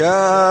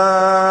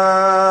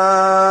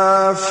كافها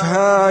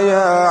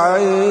يا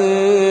عين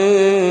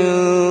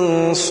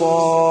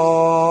صاد.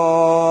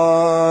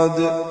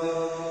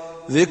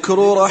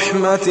 ذكر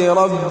رحمة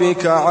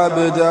ربك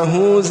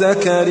عبده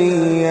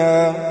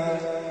زكريا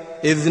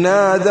إذ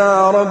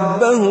نادى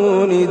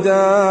ربه نداء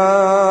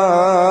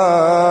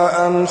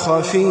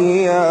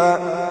خفيا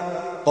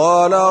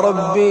قال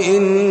رب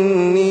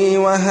إني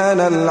وهن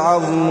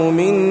العظم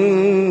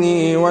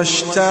مني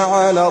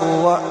واشتعل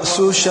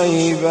الرأس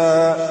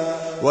شيبا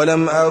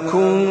ولم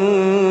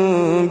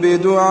أكن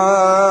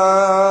بدعائك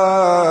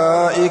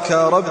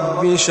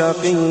رب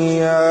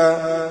شقيا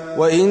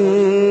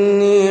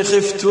وإني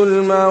خفت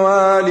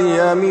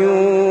الموالي من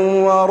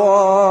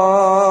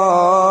ورائي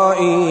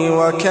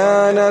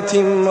وكانت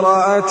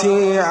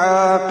امرأتي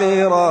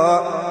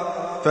عاقرا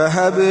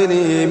فهب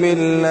لي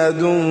من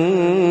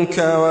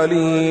لدنك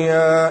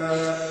وليا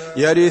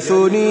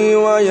يرثني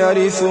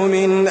ويرث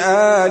من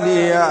آل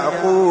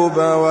يعقوب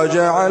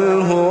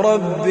واجعله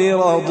رب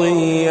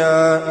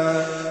رضيا.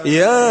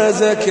 يا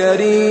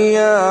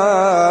زكريا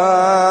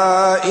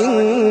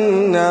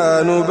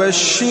إنا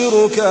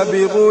نبشرك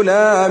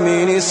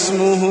بغلام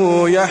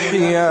اسمه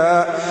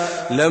يحيى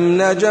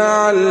لم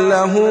نجعل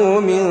له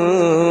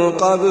من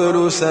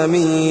قبل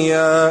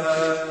سميا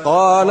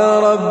قال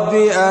رب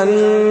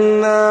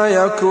أنى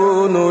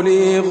يكون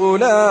لي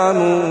غلام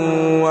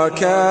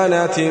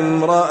وكانت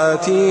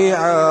امرأتي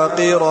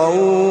عاقرا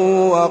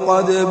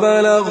وقد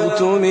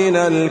بلغت من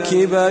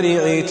الكبر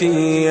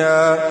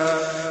عتيا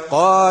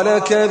قال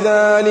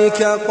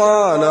كذلك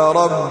قال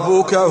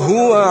ربك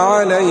هو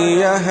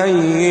علي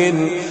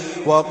هين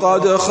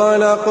وقد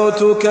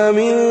خلقتك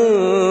من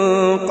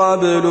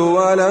قبل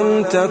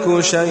ولم تك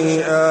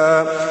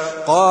شيئا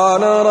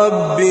قال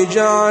رب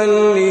اجعل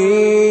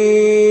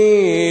لي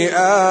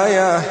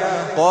آية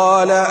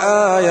قال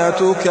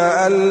آيتك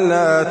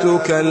ألا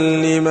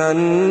تكلم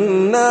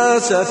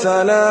الناس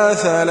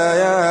 3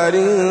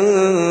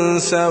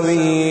 ليال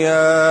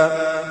سويا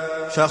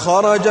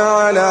فخرج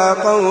على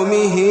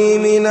قومه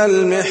من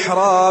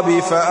المحراب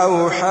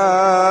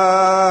فأوحى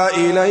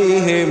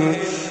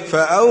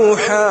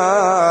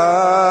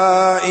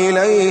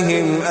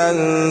إليهم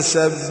أن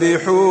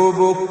سبحوا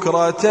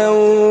بكرة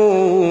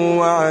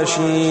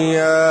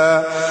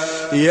وعشيا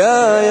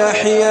يا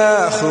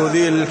يحيى خذ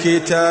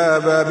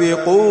الكتاب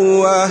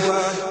بقوة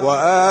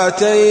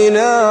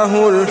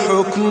وآتيناه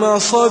الحكم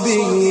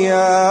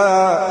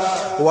صبيا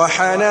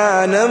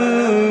وحنانا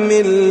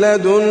من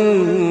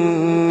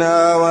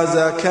لدنا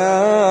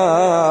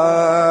وزكاة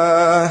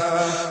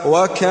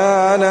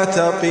وكان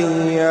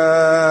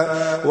تقيا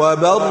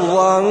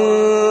وبرا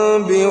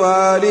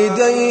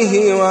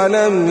بوالديه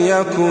ولم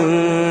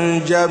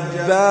يكن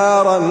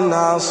جبارا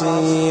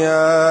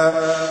عصيا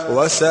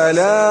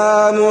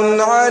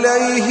وسلام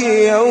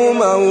عليه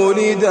يوم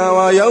ولد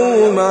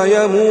ويوم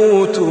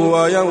يموت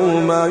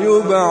ويوم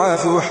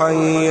يبعث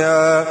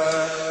حيا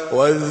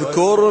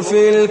واذكر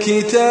في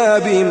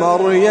الكتاب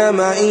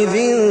مريم إذ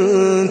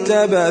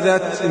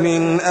انتبذت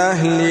من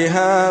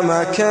أهلها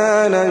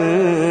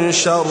مكانا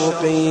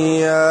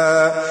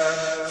شرقيا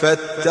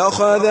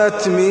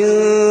فاتخذت من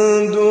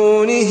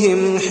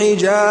دونهم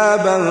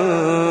حجابا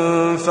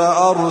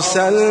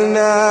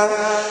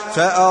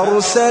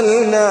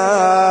فأرسلنا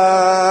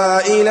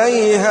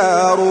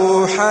إليها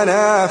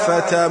روحنا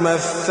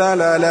فتمثل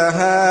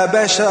لها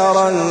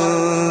بشرا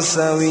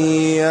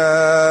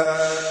سويا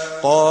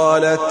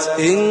قالت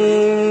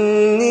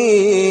إني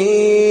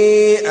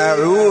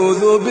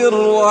أعوذ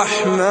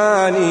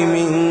بالرحمن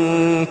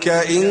منك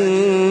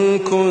إن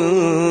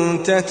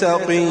كنت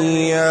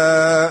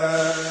تقيا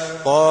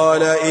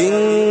قال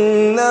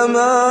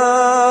إنما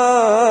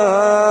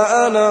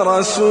أنا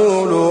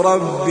رسول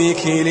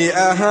ربك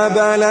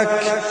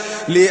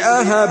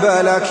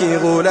لأهب لك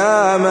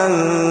غلاما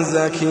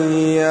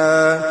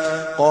زكيا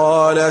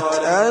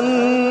قالت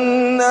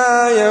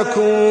أنى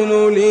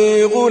يكون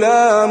لي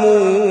غلام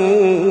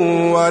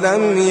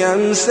ولم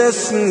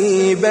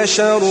يمسسني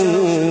بشر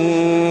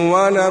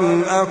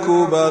ولم أك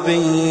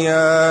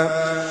بغيا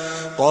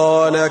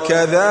قال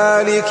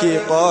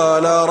كذلك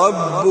قال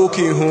ربك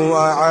هو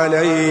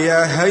علي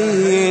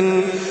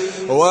هين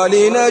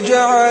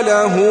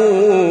ولنجعله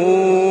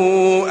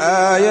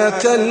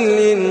آية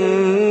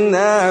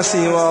للناس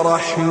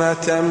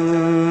ورحمة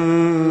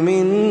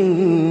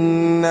منا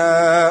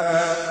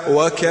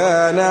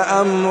وكان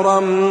أمرا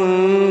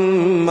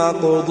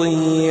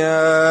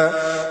مقضيا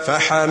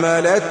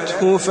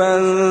فحملته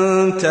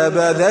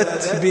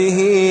فانتبذت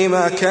به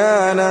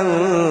مكانا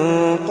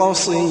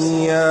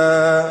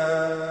قصيا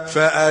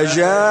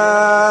فأجاءها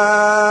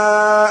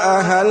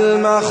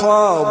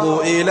المخاض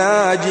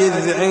إلى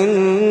جذع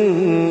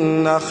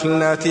النخلة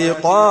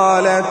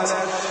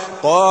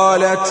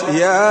قالت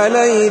يا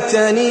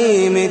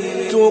ليتني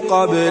مت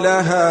قبل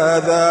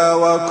هذا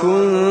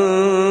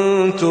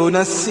وكنت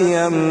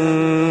نسيا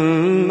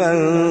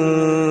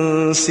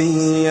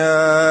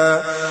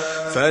منسيا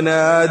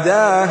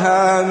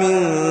فناداها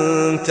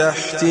من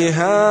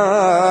تحتها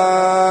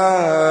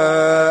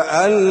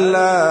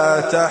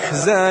ألا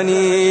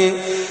تحزني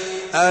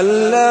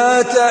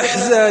ألا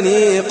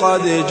تحزني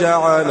قد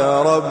جعل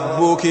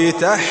ربك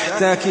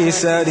تحتك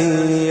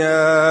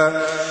سريا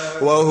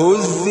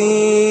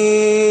وهزي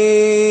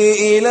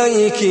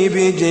إليك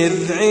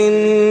بجذع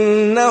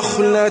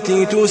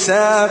النخلة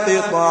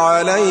تساقط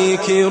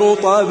عليك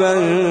رطبا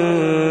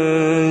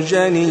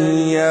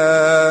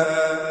جنيا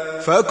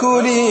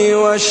فكلي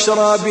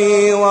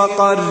واشربي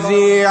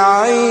وقري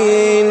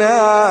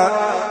عينا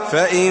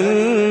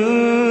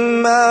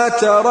فإما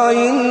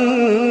ترين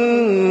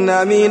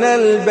من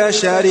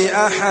البشر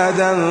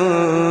أحدا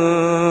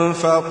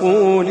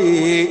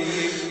فقولي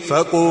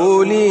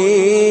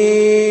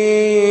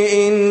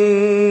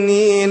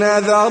إني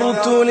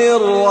نذرت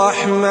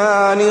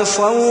للرحمن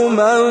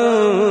صوما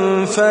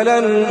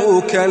فلن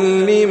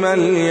أكلم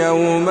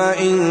اليوم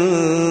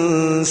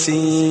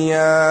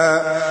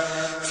إنسيا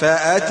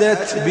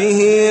فأتت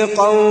به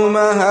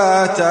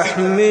قومها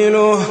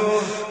تحمله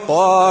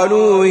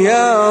قالوا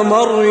يا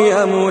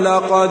مريم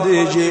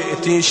لقد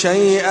جئت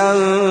شيئا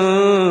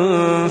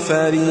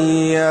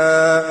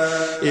فريا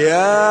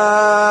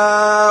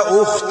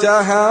يا أخت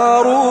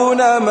هارون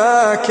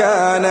ما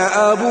كان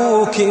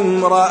أبوك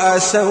امرأ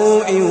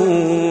سوء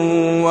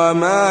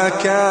وما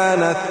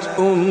كانت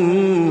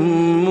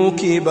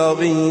أمك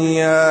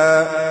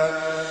بغيا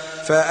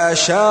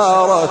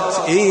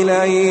فأشارت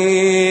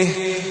إليه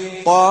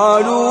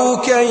قالوا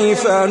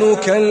كيف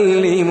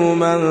نكلم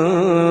من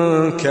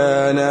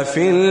كان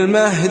في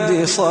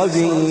المهد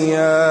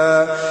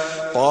صبيا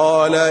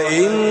قال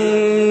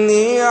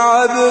إني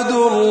عبد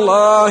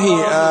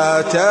الله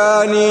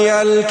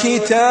آتاني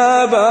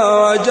الكتاب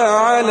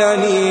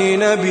وجعلني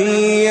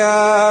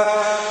نبيا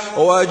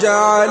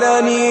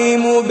وجعلني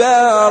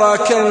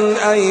مباركا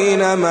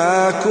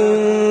أينما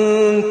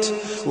كنت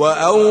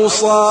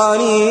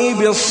وأوصاني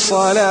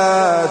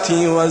بالصلاة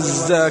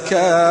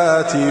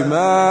والزكاة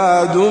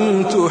ما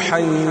دمت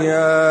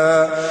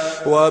حيا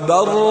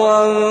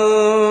وبرا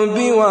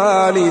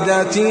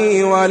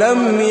بوالدتي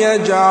ولم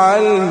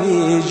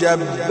يجعلني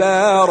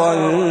جبارا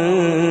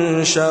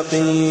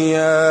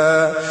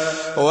شقيا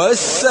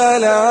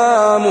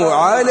والسلام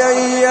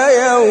علي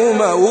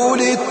يوم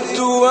ولدت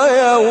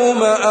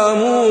ويوم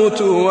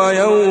أموت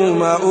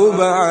ويوم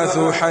أبعث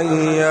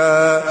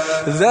حيا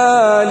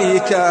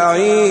ذلك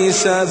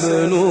عيسى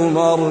ابن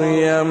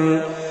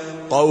مريم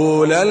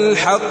قول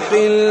الحق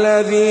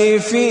الذي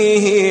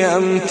فيه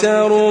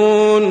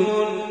يمترون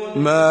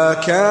ما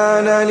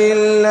كان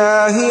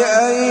لله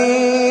أن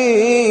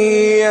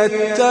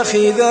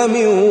يتخذ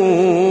من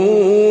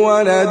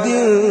ولد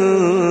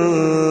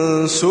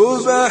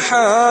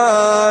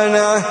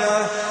سبحانه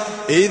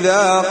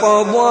إذا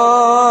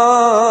قضى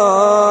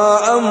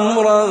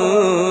أمرا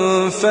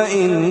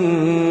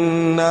فإنما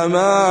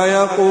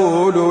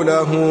يقول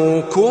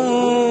له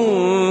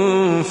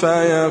كن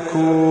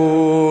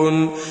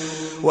فيكون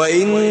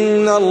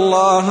وإن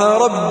الله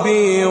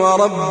ربي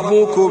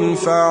وربكم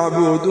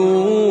فاعبدوه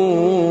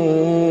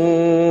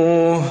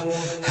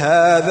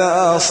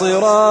هذا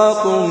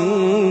صراط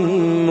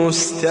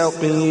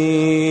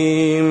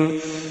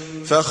مستقيم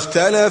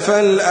فاختلف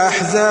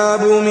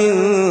الأحزاب من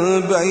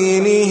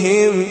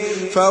بينهم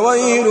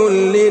فويل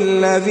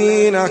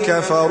للذين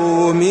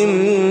كفروا من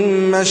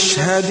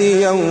مشهد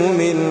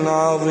يوم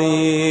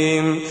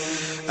عظيم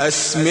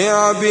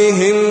أسمع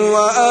بهم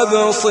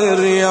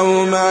وأبصر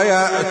يوم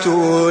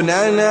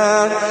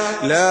يأتوننا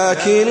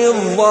لكن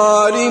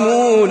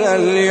الظالمون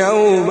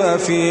اليوم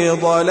في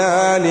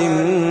ضلال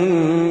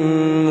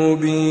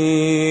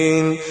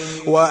مبين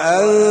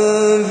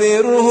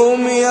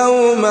وأنذرهم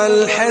يوم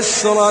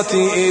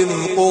الحسرة إذ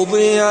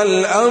قضي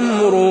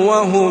الأمر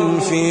وهم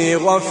في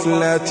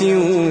غفلة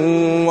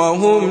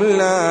وهم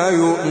لا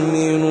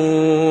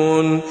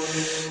يؤمنون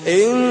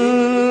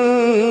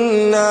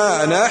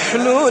إنا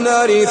نحن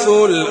نرث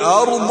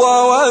الأرض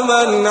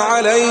ومن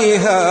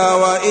عليها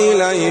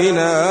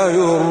وإلينا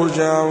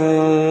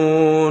يرجعون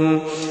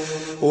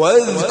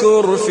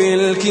واذكر في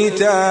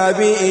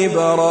الكتاب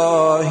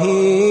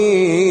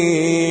إبراهيم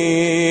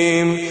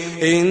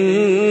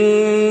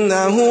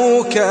إنه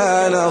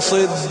كان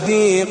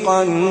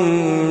صديقا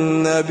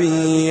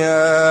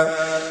نبيا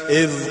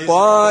إذ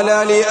قال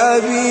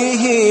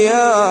لأبيه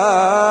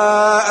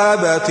يا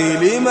أبت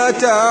لم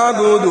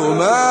تعبد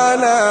ما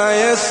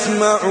لا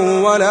يسمع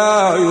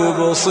ولا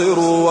يبصر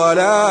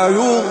ولا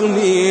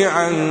يغني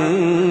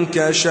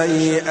عنك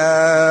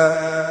شيئا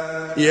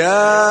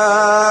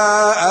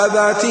يا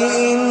أبت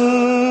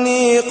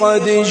إني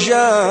قد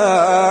جاءني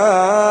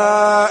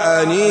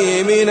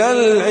من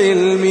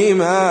العلم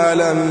ما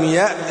لم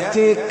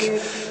يأتك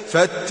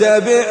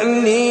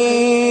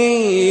فاتبعني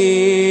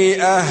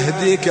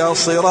أهدك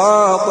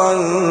صراطا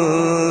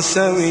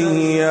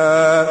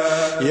سويا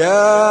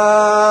يا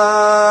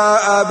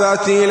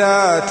أبت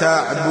لا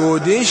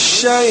تعبد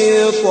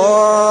الشيطان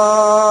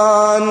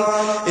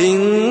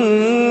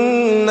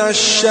إن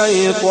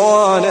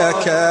الشيطان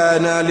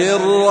كان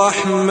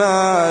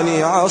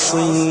للرحمن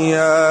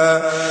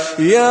عصيا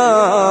يا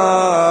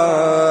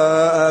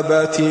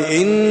أبت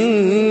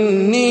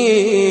إني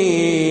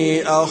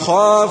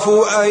أخاف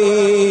أن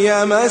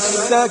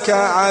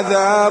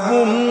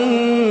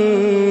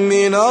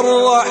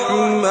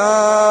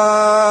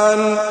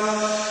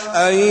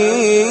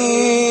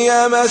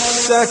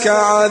يمسك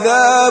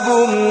عذاب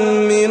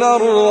من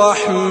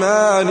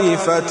الرحمن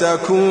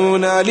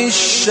فتكون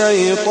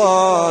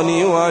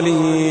للشيطان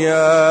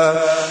وليا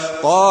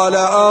قال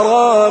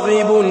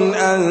أراغب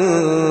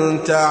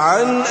أنت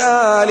عن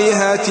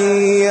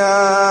آلهتي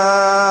يا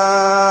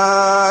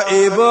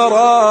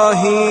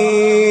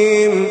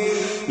إبراهيم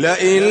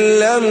لئن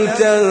لم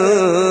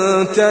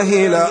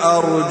تنته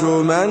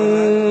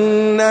لأرجمنك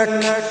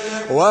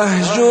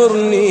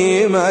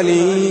واهجرني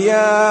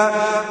مليا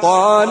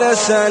قال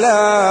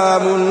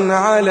سلام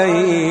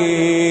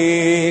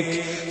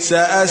عليك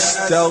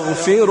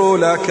سأستغفر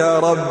لك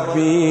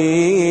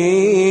ربي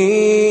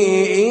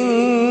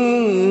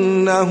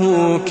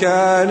إنه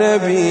كان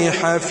بي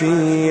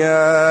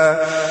حفيا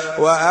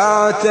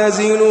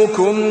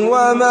وأعتزلكم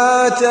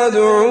وما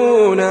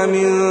تدعون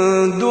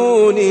من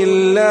دون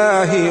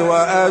الله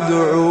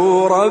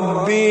وأدعو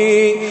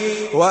ربي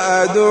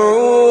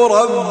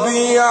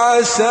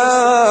عسى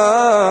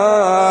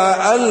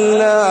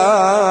ألا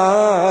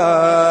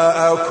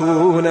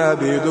أكون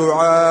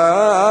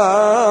بدعاء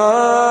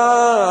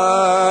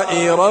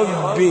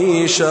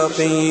ربي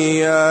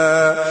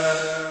شقيا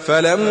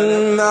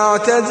فلما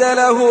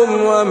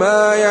اعتزلهم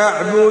وما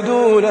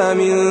يعبدون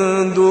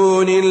من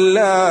دون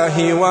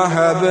الله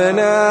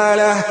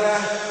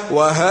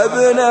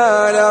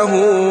وهبنا له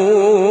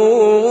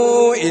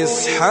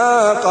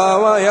إسحاق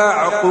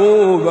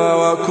ويعقوب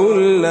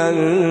وكلا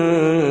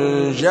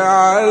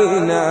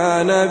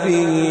جعلنا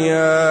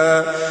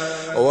نبيا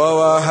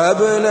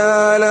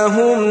ووهبنا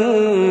لهم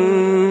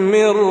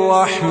من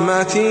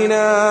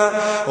رحمتنا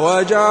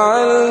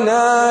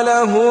وجعلنا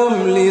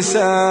لهم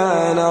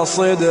لسان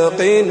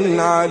صدق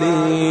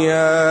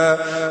عليا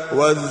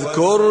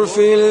واذكر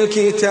في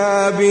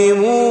الكتاب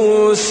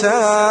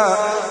موسى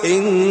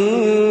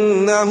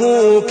إنه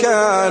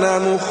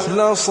كان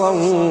مخلصا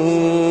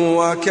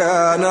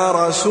وكان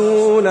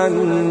رسولا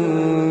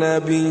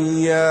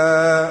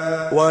نبيا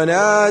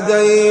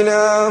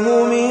وناديناه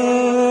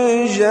من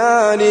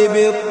جانب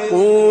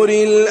الطور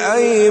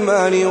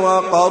الأيمن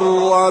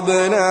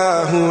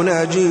وقربناه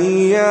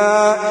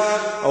نجيا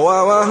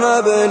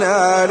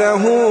ووهبنا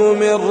له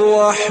من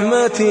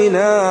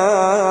رحمتنا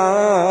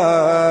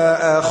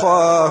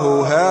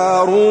أخاه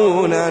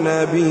هارون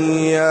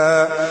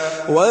نبيا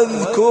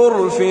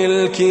واذكر في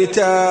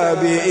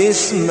الكتاب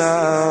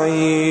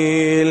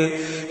إسماعيل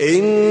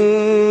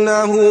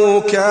إنه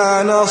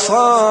كان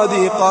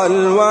صادق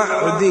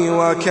الوعد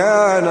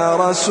وكان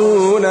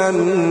رسولا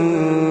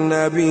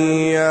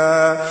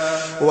نبيا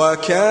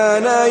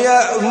وكان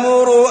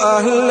يأمر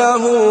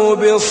أهله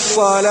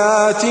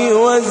بالصلاة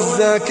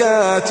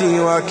والزكاة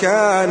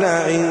وكان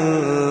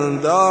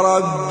عند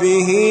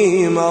ربه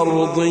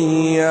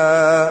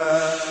مرضيا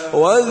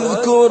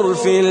واذكر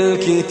في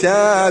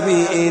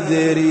الكتاب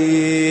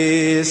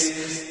إدريس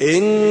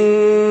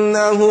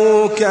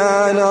إنه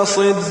كان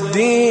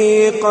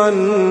صديقا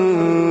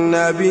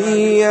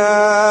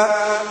نبيا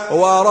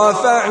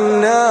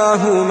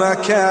ورفعناه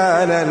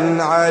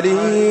مكانا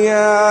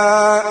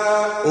عليا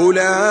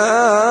أولئك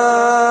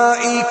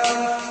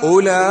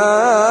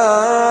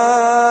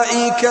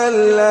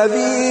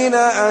الذين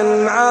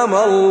أنعم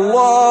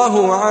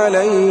الله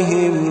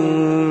عليهم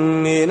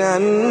من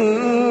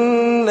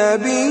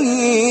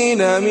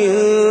النبيين من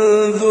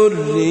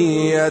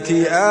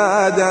ذرية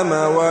آدم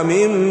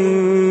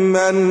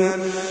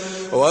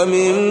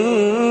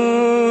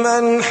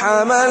وممن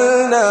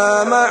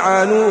حملنا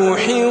مع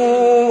نوح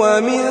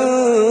ومن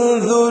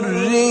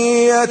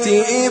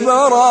ذرية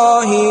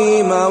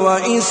إبراهيم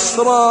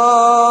وإسرائيل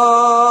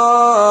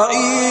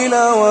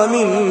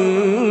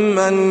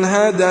وممن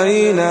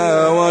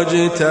هدينا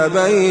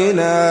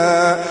واجتبينا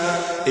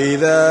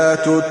إذا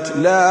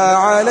تتلى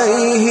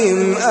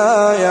عليهم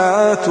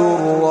آيات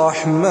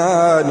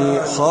الرحمن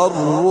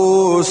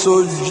خروا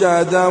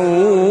سجدا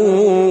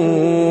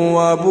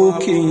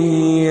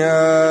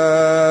وبكيا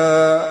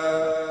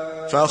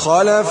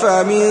فخلف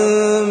من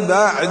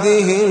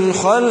بعدهم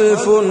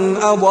خلف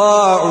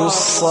أضاعوا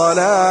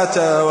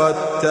الصلاة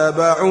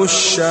واتبعوا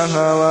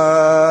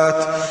الشهوات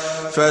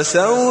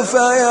فسوف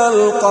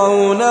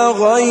يلقون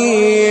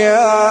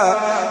غيا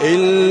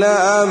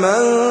إلا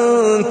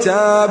من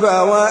تاب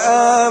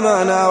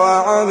وآمن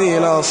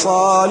وعمل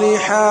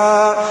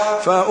صالحا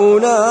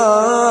فأولئك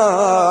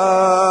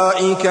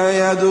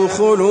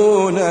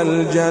يدخلون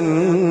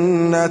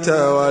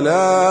الجنة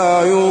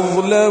ولا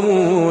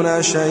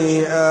يظلمون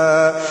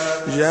شيئا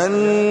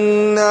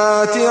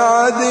جنات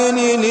عدن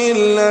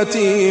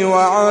التي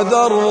وعد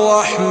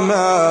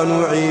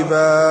الرحمن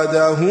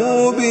عباده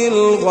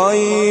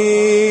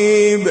بالغيب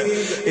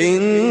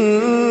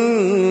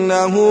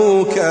إنه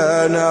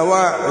كان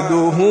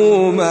وعده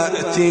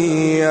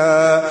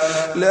مأتيا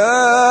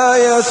لا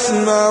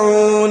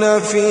يسمعون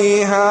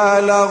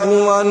فيها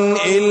لغوا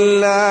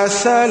إلا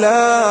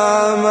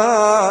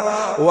سلاما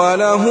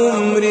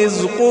ولهم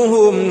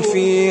رزقهم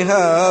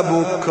فيها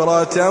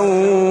بكرة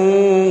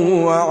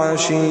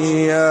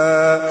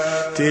وعشيا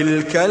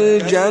تلك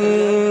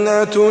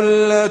الجنة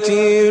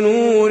التي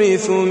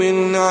نورث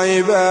من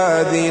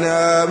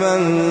عبادنا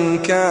من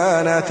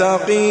كان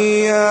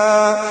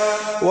تقيا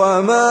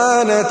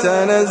وما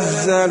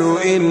نتنزل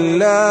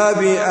إلا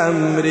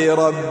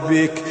بأمر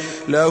ربك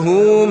له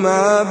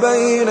ما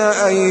بين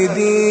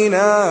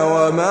أيدينا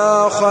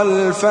وما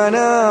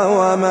خلفنا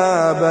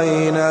وما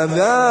بين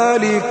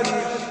ذلك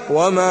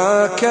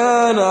وما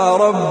كان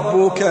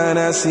ربك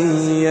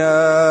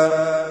نسيا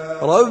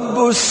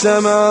رب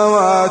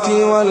السماوات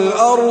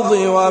والأرض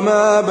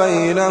وما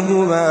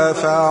بينهما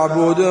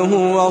فاعبده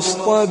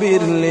واصطبر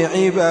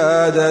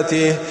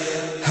لعبادته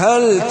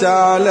هل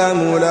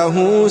تعلم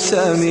له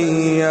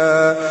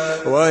سميا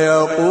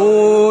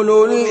ويقول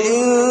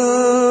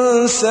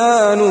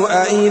الإنسان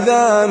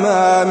أإذا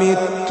ما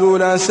مت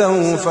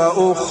لسوف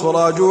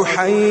أخرج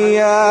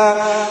حيا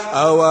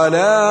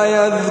أولا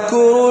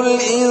يذكر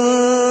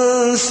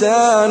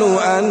الإنسان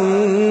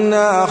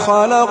أنا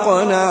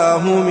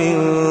خلقناه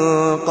من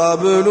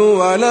قبل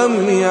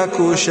ولم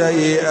يك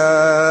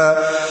شيئا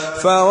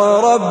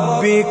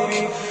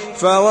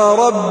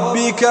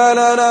فوربك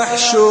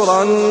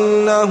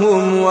لنحشرنهم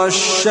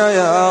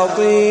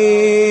والشياطين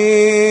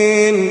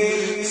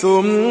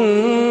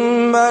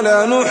ثم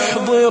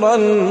لنحضرنهم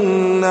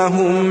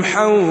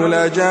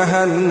حول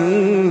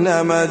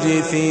جهنم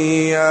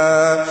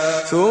جثيا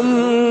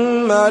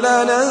ثم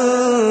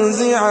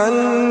لننزعن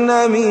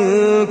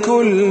من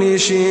كل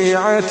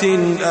شيعة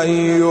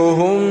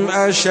أيهم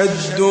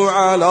أشد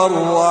على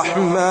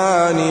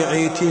الرحمن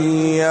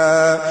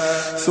عتيا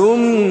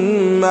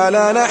ثم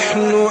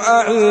لنحن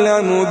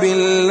أعلم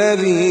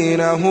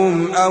بالذين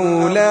هم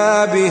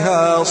أولى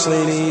بها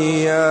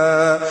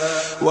صليا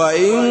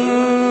وإن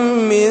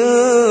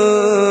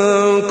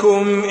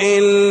منكم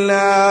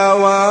إلا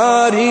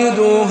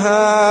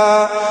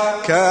واردها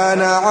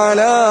كان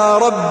على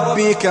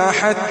ربك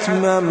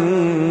حتما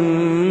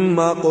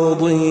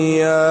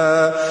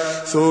مقضيا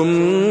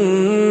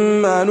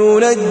ثم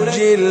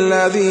ننجي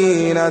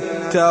الذين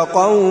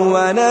اتقوا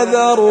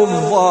ونذر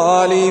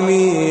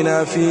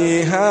الظالمين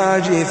فيها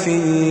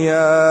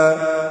جثيا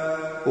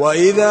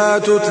وإذا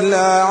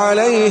تتلى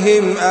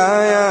عليهم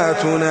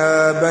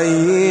آياتنا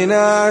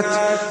بينات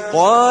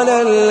قال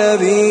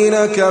الذين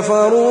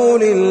كفروا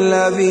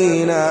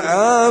للذين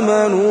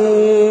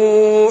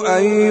آمنوا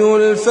أي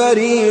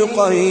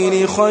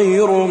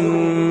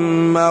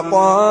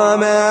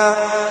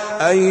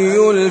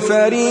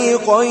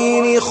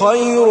الفريقين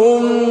خير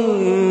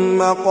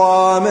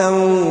مقاما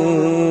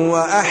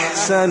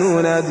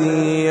وأحسن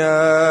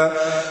نديا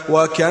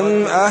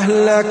وكم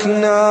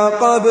أهلكنا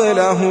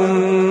قبلهم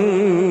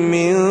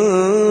من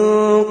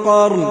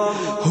قرن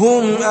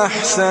هم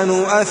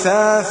أحسن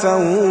أثاثا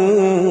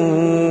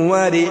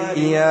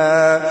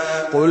ورئيا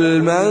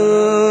قل من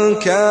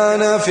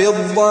كان في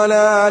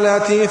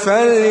الضلالة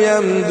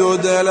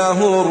فليمدد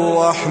له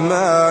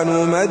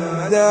الرحمن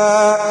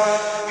مدا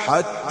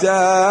حتى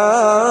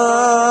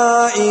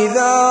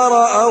إذا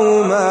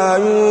رأوا ما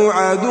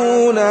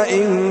يوعدون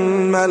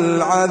إما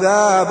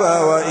العذاب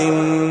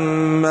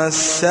وإما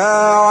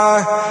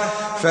الساعة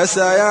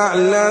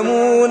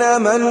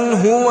فسيعلمون من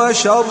هو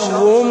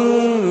شر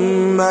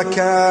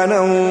مكانا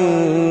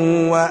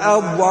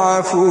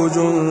وأضعف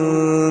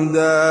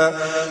جندا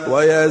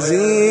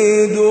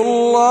ويزيد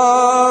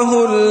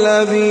الله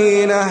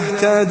الذين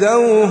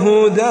اهتدوا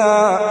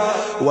هدى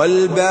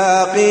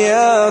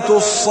والباقيات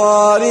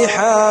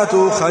الصالحات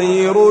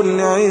خير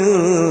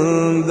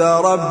عند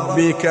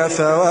ربك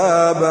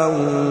ثوابا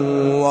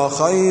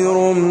وخير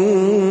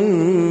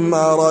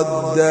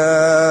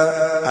مردا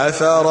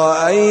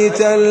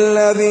أفرأيت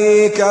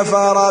الذي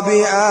كفر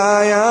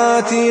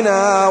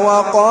بآياتنا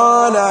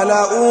وقال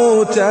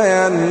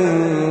لأوتين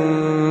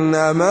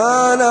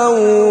مالا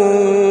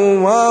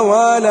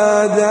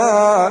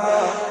وولدا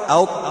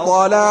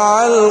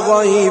أطلع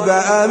الغيب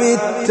أم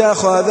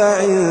اتخذ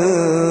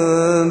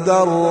عند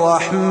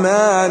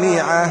الرحمن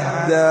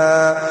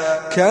عهدا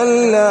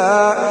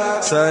كلا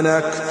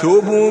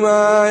سنكتب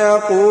ما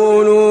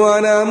يقول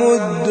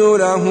ونمد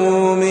له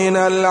من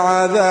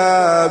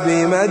العذاب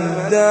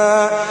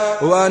مدا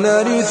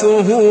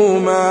ونرثه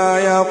ما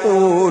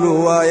يقول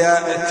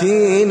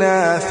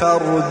ويأتينا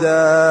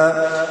فردا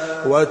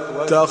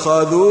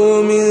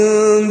واتخذوا من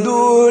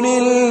دون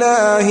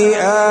الله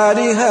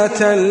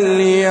آلهة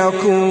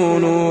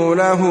ليكونوا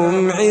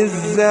لهم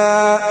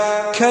عزا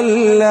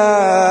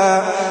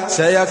كلا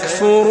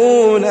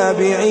سيكفرون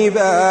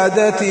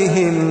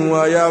بعبادتهم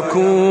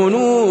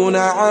ويكونون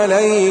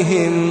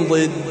عليهم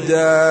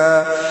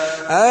ضدا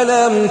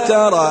ألم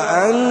تر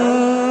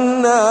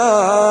أنا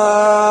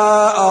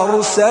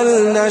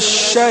وأرسلنا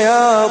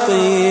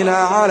الشياطين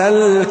على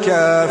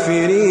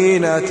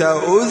الكافرين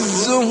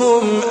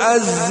تؤزهم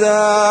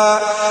أزا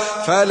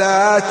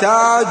فلا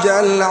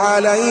تعجل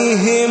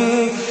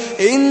عليهم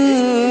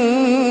إنما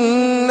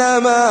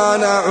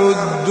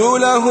نعد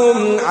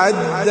لهم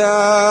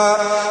عدا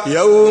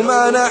يوم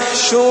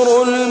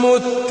نحشر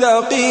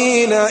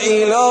المتقين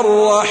إلى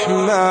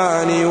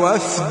الرحمن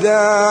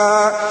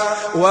وفدا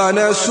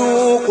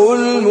ونسوق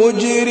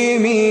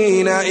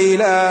المجرمين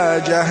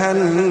إلى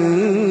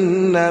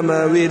جهنم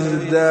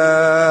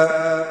وردا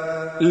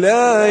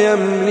لا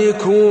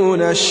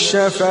يملكون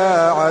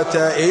الشفاعة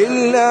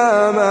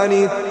إلا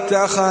من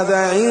اتخذ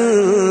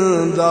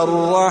عند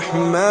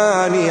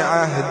الرحمن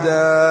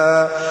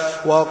عهدا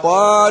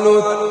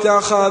وقالوا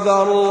اتخذ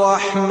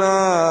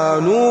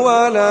الرحمن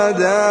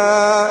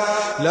ولدا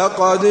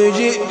لقد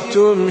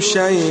جئتم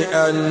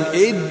شيئا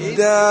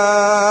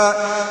إدا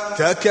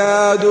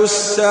تكاد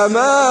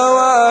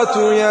السماوات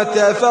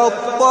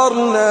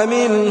يتفطرن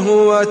منه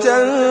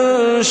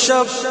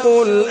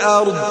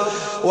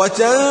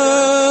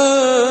وتنشق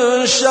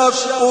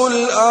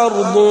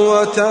الأرض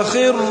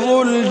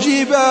وتخر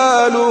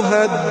الجبال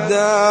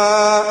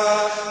هدا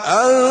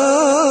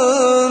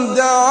أن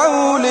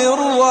دعوا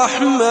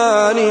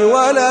للرحمن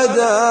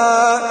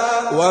ولدا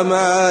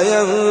وما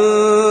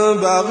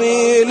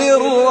ينبغي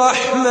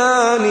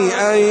للرحمن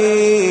أن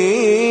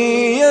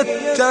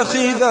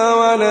يتخذ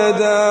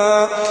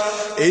ولدا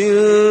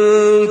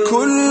إن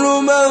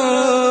كل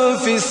من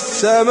في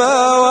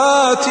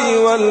السماوات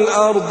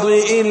والأرض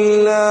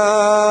إلا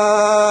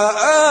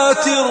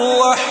آتي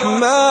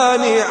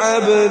الرحمن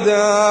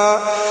عبدا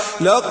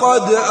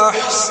لقد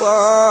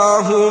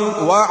أحصاهم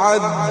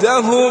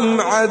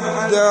وعدهم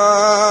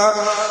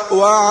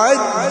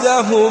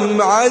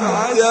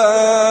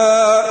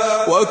عدا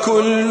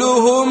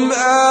وكلهم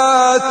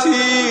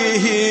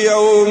آتيه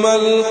يوم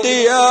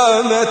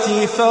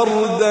القيامة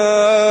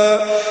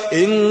فردا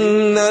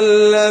إن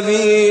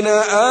الذين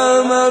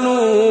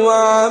آمنوا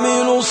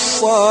وعملوا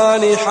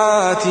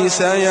الصالحات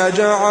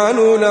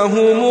سيجعل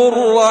لهم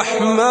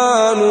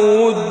الرحمن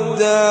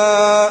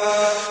ودا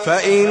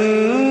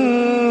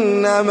فإنما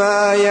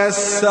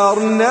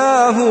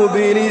يسرناه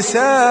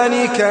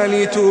بلسانك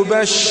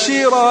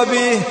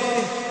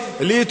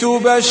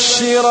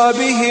لتبشر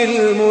به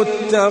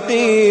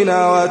المتقين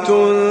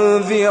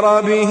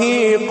وتنذر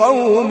به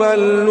قوما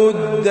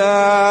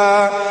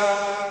لدا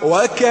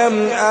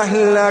وكم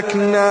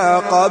أهلكنا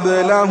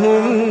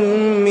قبلهم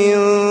من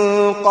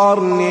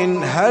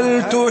قرن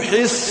هل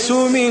تحس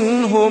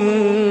منهم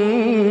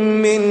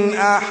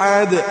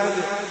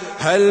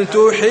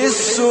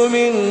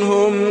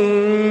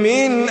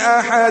من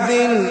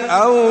أحد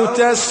أو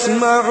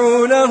تسمع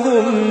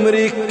لهم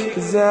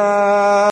ركزا